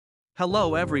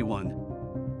Hello everyone.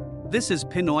 This is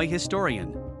Pinoy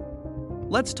Historian.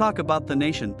 Let's talk about the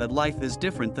nation that life is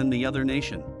different than the other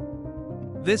nation.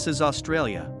 This is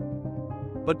Australia.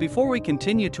 But before we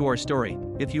continue to our story,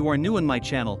 if you are new in my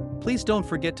channel, please don't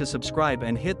forget to subscribe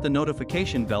and hit the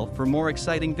notification bell for more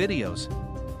exciting videos.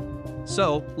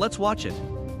 So, let's watch it.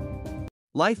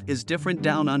 Life is different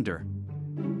down under.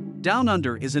 Down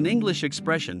under is an English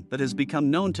expression that has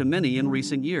become known to many in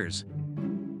recent years.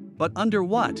 But under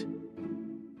what?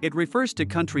 It refers to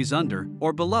countries under,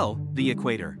 or below, the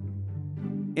equator.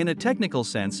 In a technical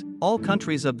sense, all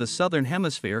countries of the southern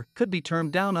hemisphere could be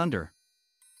termed down under.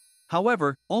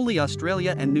 However, only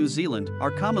Australia and New Zealand are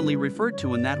commonly referred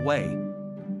to in that way.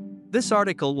 This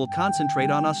article will concentrate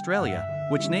on Australia,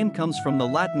 which name comes from the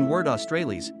Latin word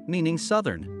australis, meaning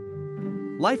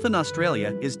southern. Life in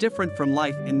Australia is different from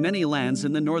life in many lands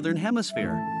in the northern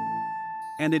hemisphere.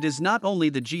 And it is not only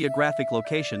the geographic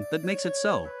location that makes it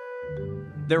so.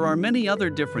 There are many other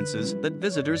differences that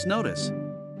visitors notice.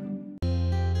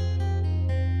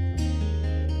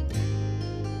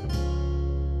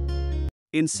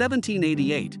 In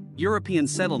 1788, European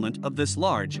settlement of this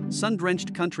large,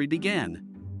 sun-drenched country began.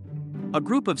 A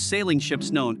group of sailing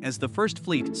ships known as the First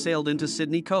Fleet sailed into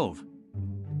Sydney Cove.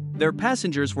 Their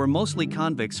passengers were mostly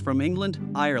convicts from England,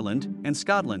 Ireland, and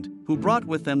Scotland, who brought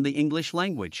with them the English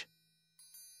language.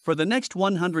 For the next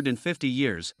 150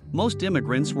 years, most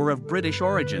immigrants were of British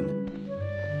origin.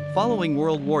 Following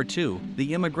World War II,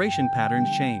 the immigration patterns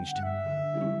changed.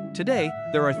 Today,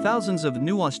 there are thousands of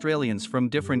new Australians from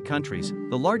different countries,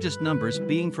 the largest numbers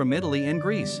being from Italy and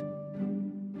Greece.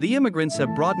 The immigrants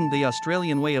have broadened the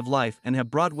Australian way of life and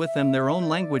have brought with them their own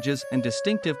languages and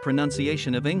distinctive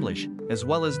pronunciation of English, as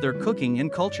well as their cooking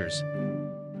and cultures.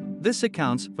 This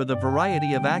accounts for the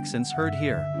variety of accents heard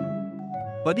here.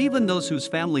 But even those whose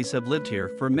families have lived here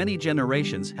for many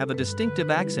generations have a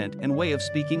distinctive accent and way of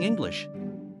speaking English.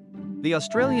 The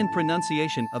Australian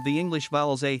pronunciation of the English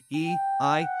vowels a, e,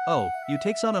 I, o, u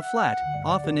takes on a flat,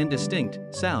 often indistinct,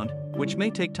 sound, which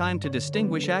may take time to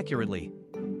distinguish accurately.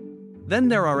 Then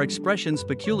there are expressions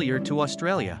peculiar to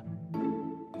Australia.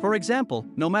 For example,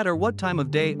 no matter what time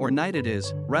of day or night it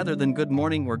is, rather than good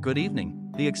morning or good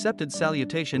evening, the accepted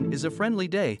salutation is a friendly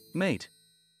day, mate.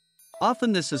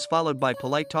 Often this is followed by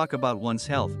polite talk about one's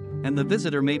health, and the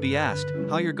visitor may be asked,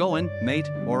 "How you're going, mate,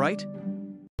 alright?"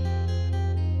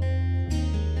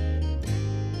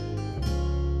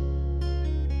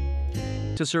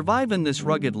 To survive in this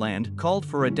rugged land called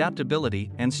for adaptability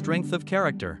and strength of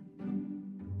character.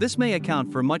 This may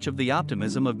account for much of the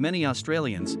optimism of many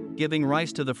Australians, giving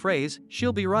rise to the phrase,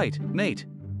 "She'll be right, mate."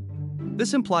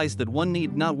 This implies that one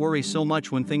need not worry so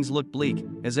much when things look bleak,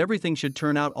 as everything should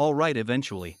turn out all right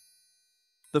eventually.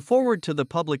 The foreword to the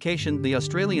publication The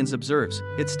Australians observes,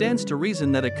 it stands to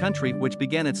reason that a country which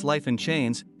began its life in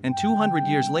chains, and 200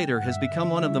 years later has become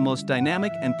one of the most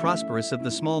dynamic and prosperous of the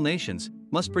small nations,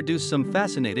 must produce some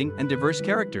fascinating and diverse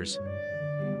characters.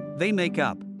 They make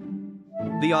up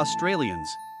the Australians.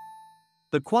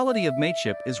 The quality of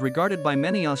mateship is regarded by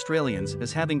many Australians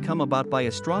as having come about by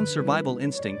a strong survival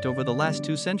instinct over the last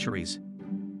 2 centuries.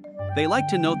 They like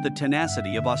to note the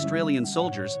tenacity of Australian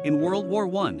soldiers in World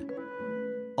War I.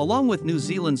 Along with New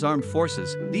Zealand's armed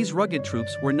forces, these rugged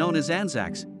troops were known as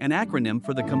Anzacs, an acronym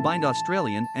for the combined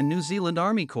Australian and New Zealand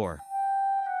Army Corps.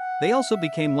 They also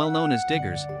became well known as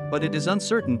diggers, but it is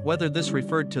uncertain whether this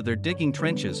referred to their digging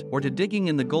trenches or to digging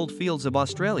in the gold fields of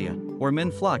Australia, where men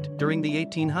flocked during the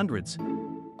 1800s.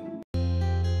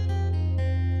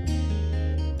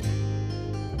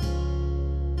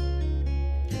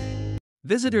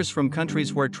 Visitors from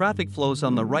countries where traffic flows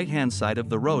on the right-hand side of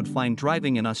the road find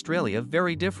driving in Australia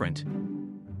very different.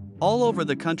 All over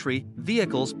the country,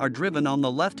 vehicles are driven on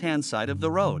the left-hand side of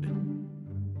the road.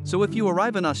 So if you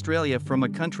arrive in Australia from a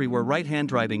country where right-hand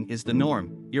driving is the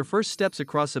norm, your first steps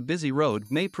across a busy road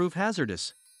may prove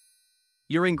hazardous.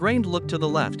 Your ingrained look to the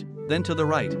left, then to the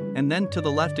right, and then to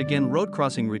the left again road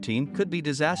crossing routine could be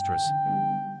disastrous.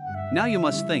 Now you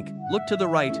must think, look to the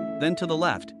right, then to the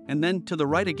left, and then to the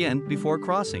right again before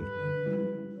crossing.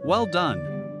 Well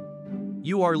done.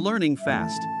 You are learning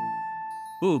fast.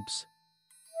 Oops.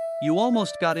 You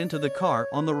almost got into the car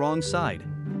on the wrong side.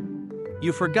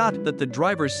 You forgot that the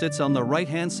driver sits on the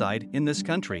right-hand side in this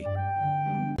country.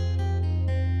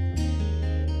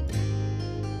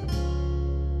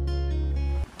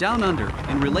 Down under,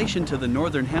 in relation to the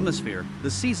northern hemisphere,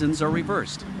 the seasons are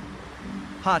reversed.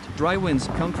 Hot, dry winds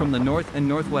come from the north and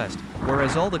northwest,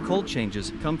 whereas all the cold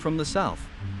changes come from the south.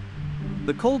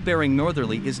 The cold-bearing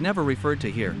northerly is never referred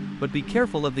to here, but be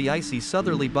careful of the icy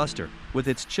southerly buster, with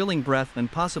its chilling breath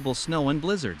and possible snow and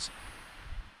blizzards.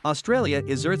 Australia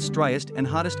is Earth's driest and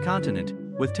hottest continent,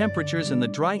 with temperatures in the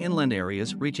dry inland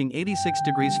areas reaching 86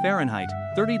 degrees Fahrenheit,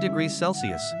 30 degrees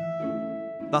Celsius.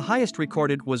 The highest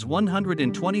recorded was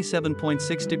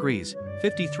 127.6 degrees,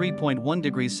 53.1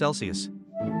 degrees Celsius.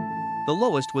 The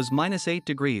lowest was -8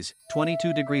 degrees,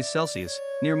 22 degrees Celsius,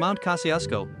 near Mount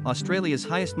Kosciuszko, Australia's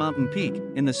highest mountain peak,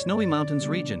 in the Snowy Mountains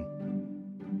region.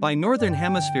 By Northern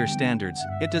Hemisphere standards,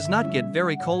 it does not get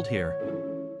very cold here.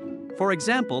 For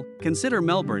example, consider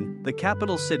Melbourne, the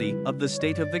capital city of the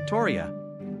state of Victoria.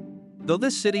 Though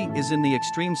this city is in the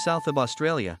extreme south of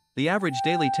Australia, the average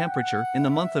daily temperature in the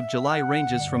month of July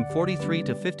ranges from 43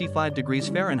 to 55 degrees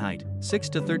Fahrenheit, 6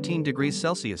 to 13 degrees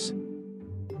Celsius.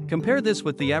 Compare this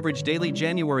with the average daily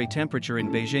January temperature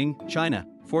in Beijing, China,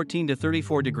 14 to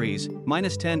 34 degrees,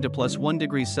 -10 to +1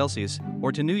 degrees Celsius,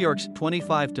 or to New York's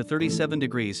 25 to 37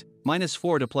 degrees,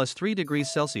 -4 to +3 degrees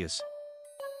Celsius.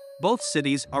 Both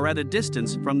cities are at a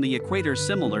distance from the equator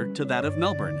similar to that of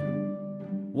Melbourne.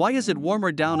 Why is it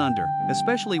warmer down under,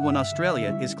 especially when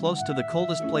Australia is close to the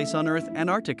coldest place on Earth,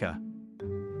 Antarctica?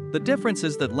 The difference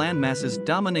is that land masses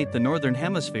dominate the northern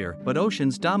hemisphere, but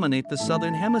oceans dominate the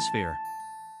southern hemisphere.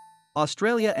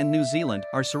 Australia and New Zealand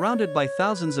are surrounded by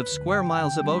thousands of square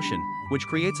miles of ocean, which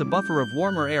creates a buffer of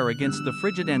warmer air against the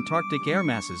frigid Antarctic air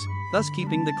masses, thus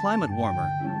keeping the climate warmer.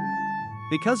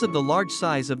 Because of the large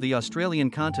size of the Australian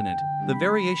continent, the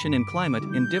variation in climate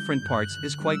in different parts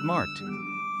is quite marked.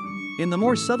 In the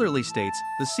more southerly states,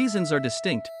 the seasons are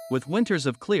distinct, with winters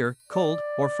of clear, cold,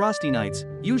 or frosty nights,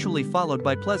 usually followed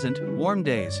by pleasant, warm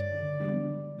days.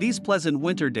 These pleasant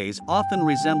winter days often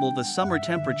resemble the summer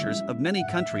temperatures of many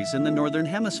countries in the northern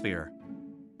hemisphere.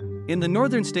 In the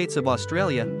northern states of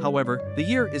Australia, however, the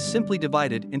year is simply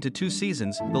divided into two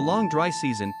seasons, the long dry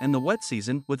season and the wet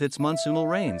season with its monsoonal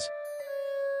rains.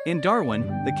 In Darwin,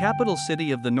 the capital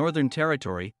city of the Northern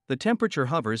Territory, the temperature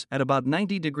hovers at about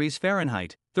 90 degrees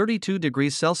Fahrenheit, 32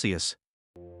 degrees Celsius.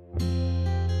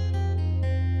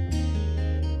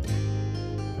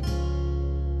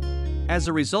 As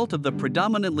a result of the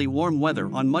predominantly warm weather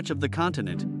on much of the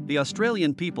continent, the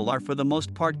Australian people are for the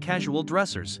most part casual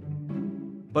dressers.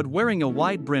 But wearing a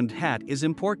wide-brimmed hat is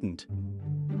important.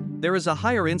 There is a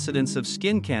higher incidence of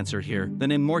skin cancer here than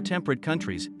in more temperate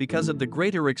countries because of the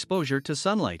greater exposure to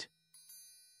sunlight.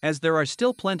 As there are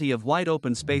still plenty of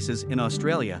wide-open spaces in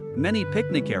Australia, many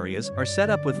picnic areas are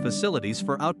set up with facilities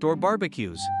for outdoor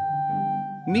barbecues.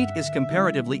 Meat is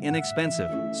comparatively inexpensive,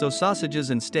 so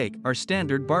sausages and steak are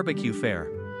standard barbecue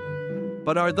fare.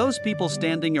 But are those people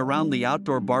standing around the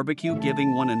outdoor barbecue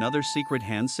giving one another secret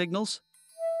hand signals?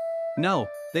 No,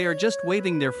 they are just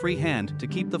waving their free hand to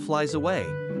keep the flies away.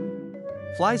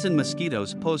 Flies and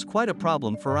mosquitoes pose quite a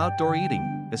problem for outdoor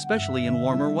eating, especially in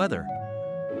warmer weather.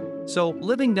 So,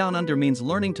 living down under means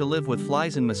learning to live with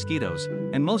flies and mosquitoes,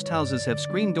 and most houses have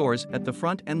screen doors at the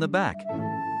front and the back.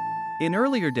 In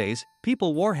earlier days,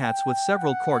 people wore hats with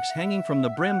several corks hanging from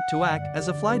the brim to act as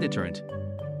a fly deterrent.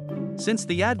 Since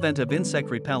the advent of insect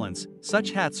repellents,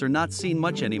 such hats are not seen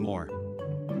much anymore.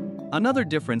 Another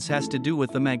difference has to do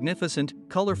with the magnificent,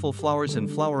 colorful flowers and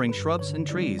flowering shrubs and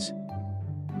trees.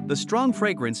 The strong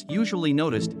fragrance usually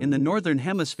noticed in the northern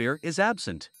hemisphere is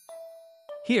absent.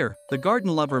 Here, the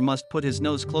garden lover must put his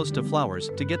nose close to flowers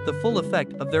to get the full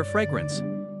effect of their fragrance.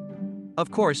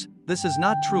 Of course, this is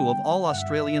not true of all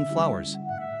Australian flowers.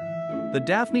 The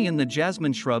daphne and the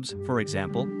jasmine shrubs, for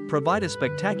example, provide a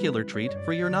spectacular treat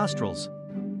for your nostrils.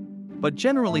 But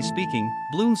generally speaking,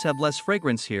 blooms have less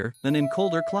fragrance here than in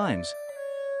colder climes.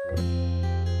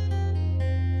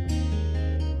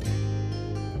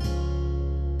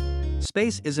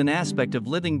 Space is an aspect of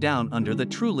living down under that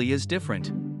truly is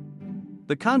different.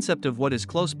 The concept of what is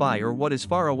close by or what is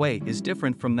far away is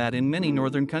different from that in many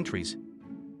northern countries.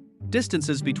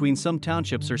 Distances between some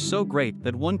townships are so great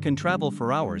that one can travel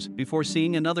for hours before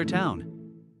seeing another town.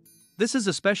 This is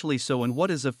especially so in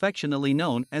what is affectionately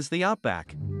known as the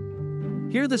outback.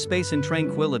 Here the space and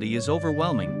tranquility is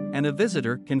overwhelming, and a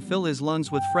visitor can fill his lungs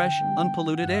with fresh,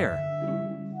 unpolluted air.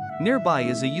 Nearby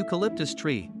is a eucalyptus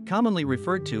tree, commonly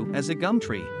referred to as a gum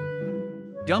tree.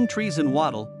 Gum trees and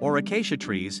wattle, or acacia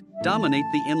trees, dominate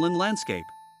the inland landscape.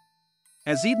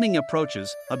 As evening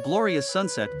approaches, a glorious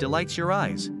sunset delights your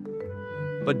eyes.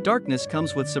 But darkness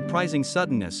comes with surprising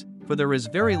suddenness, for there is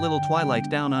very little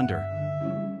twilight down under.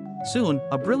 Soon,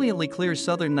 a brilliantly clear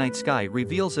southern night sky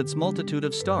reveals its multitude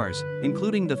of stars,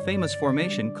 including the famous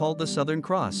formation called the Southern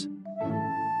Cross.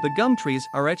 The gum trees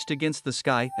are etched against the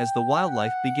sky as the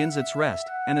wildlife begins its rest,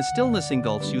 and a stillness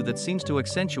engulfs you that seems to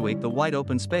accentuate the wide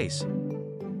open space.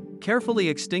 Carefully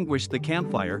extinguish the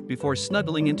campfire before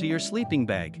snuggling into your sleeping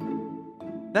bag.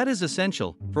 That is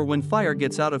essential, for when fire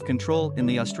gets out of control in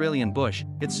the Australian bush,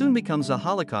 it soon becomes a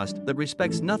holocaust that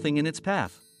respects nothing in its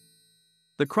path.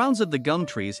 The crowns of the gum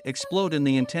trees explode in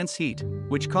the intense heat,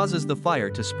 which causes the fire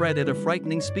to spread at a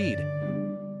frightening speed.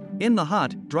 In the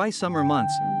hot, dry summer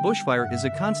months, bushfire is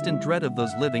a constant dread of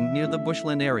those living near the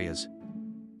bushland areas.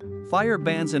 Fire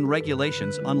bans and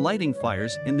regulations on lighting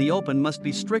fires in the open must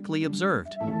be strictly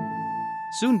observed.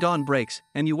 Soon dawn breaks,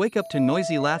 and you wake up to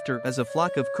noisy laughter as a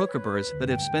flock of kookaburras that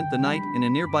have spent the night in a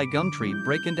nearby gum tree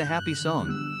break into happy song.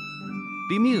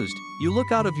 Bemused, you look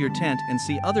out of your tent and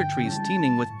see other trees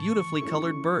teeming with beautifully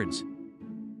colored birds.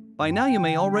 By now you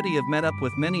may already have met up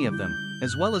with many of them,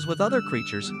 as well as with other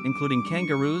creatures, including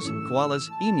kangaroos, koalas,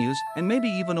 emus, and maybe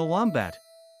even a wombat.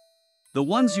 The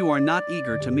ones you are not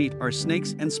eager to meet are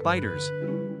snakes and spiders.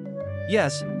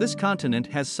 Yes, this continent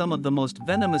has some of the most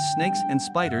venomous snakes and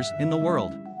spiders in the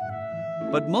world.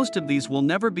 But most of these will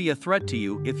never be a threat to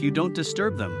you if you don't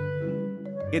disturb them.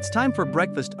 It's time for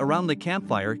breakfast around the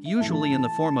campfire, usually in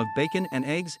the form of bacon and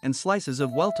eggs and slices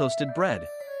of well-toasted bread.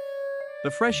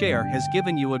 The fresh air has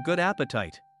given you a good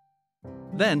appetite.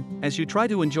 Then, as you try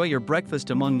to enjoy your breakfast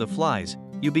among the flies,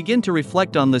 you begin to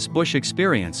reflect on this bush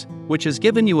experience, which has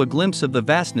given you a glimpse of the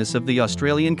vastness of the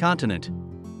Australian continent.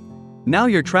 Now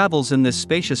your travels in this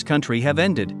spacious country have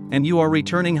ended, and you are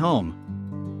returning home.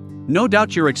 No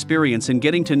doubt your experience in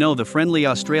getting to know the friendly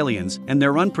Australians and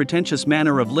their unpretentious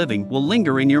manner of living will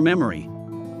linger in your memory.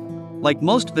 Like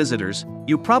most visitors,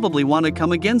 you probably want to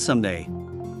come again someday.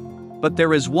 But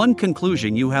there is one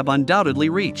conclusion you have undoubtedly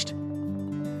reached.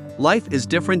 Life is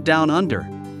different down under.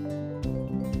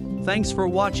 Thanks for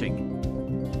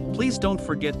watching. Please don't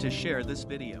forget to share this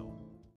video.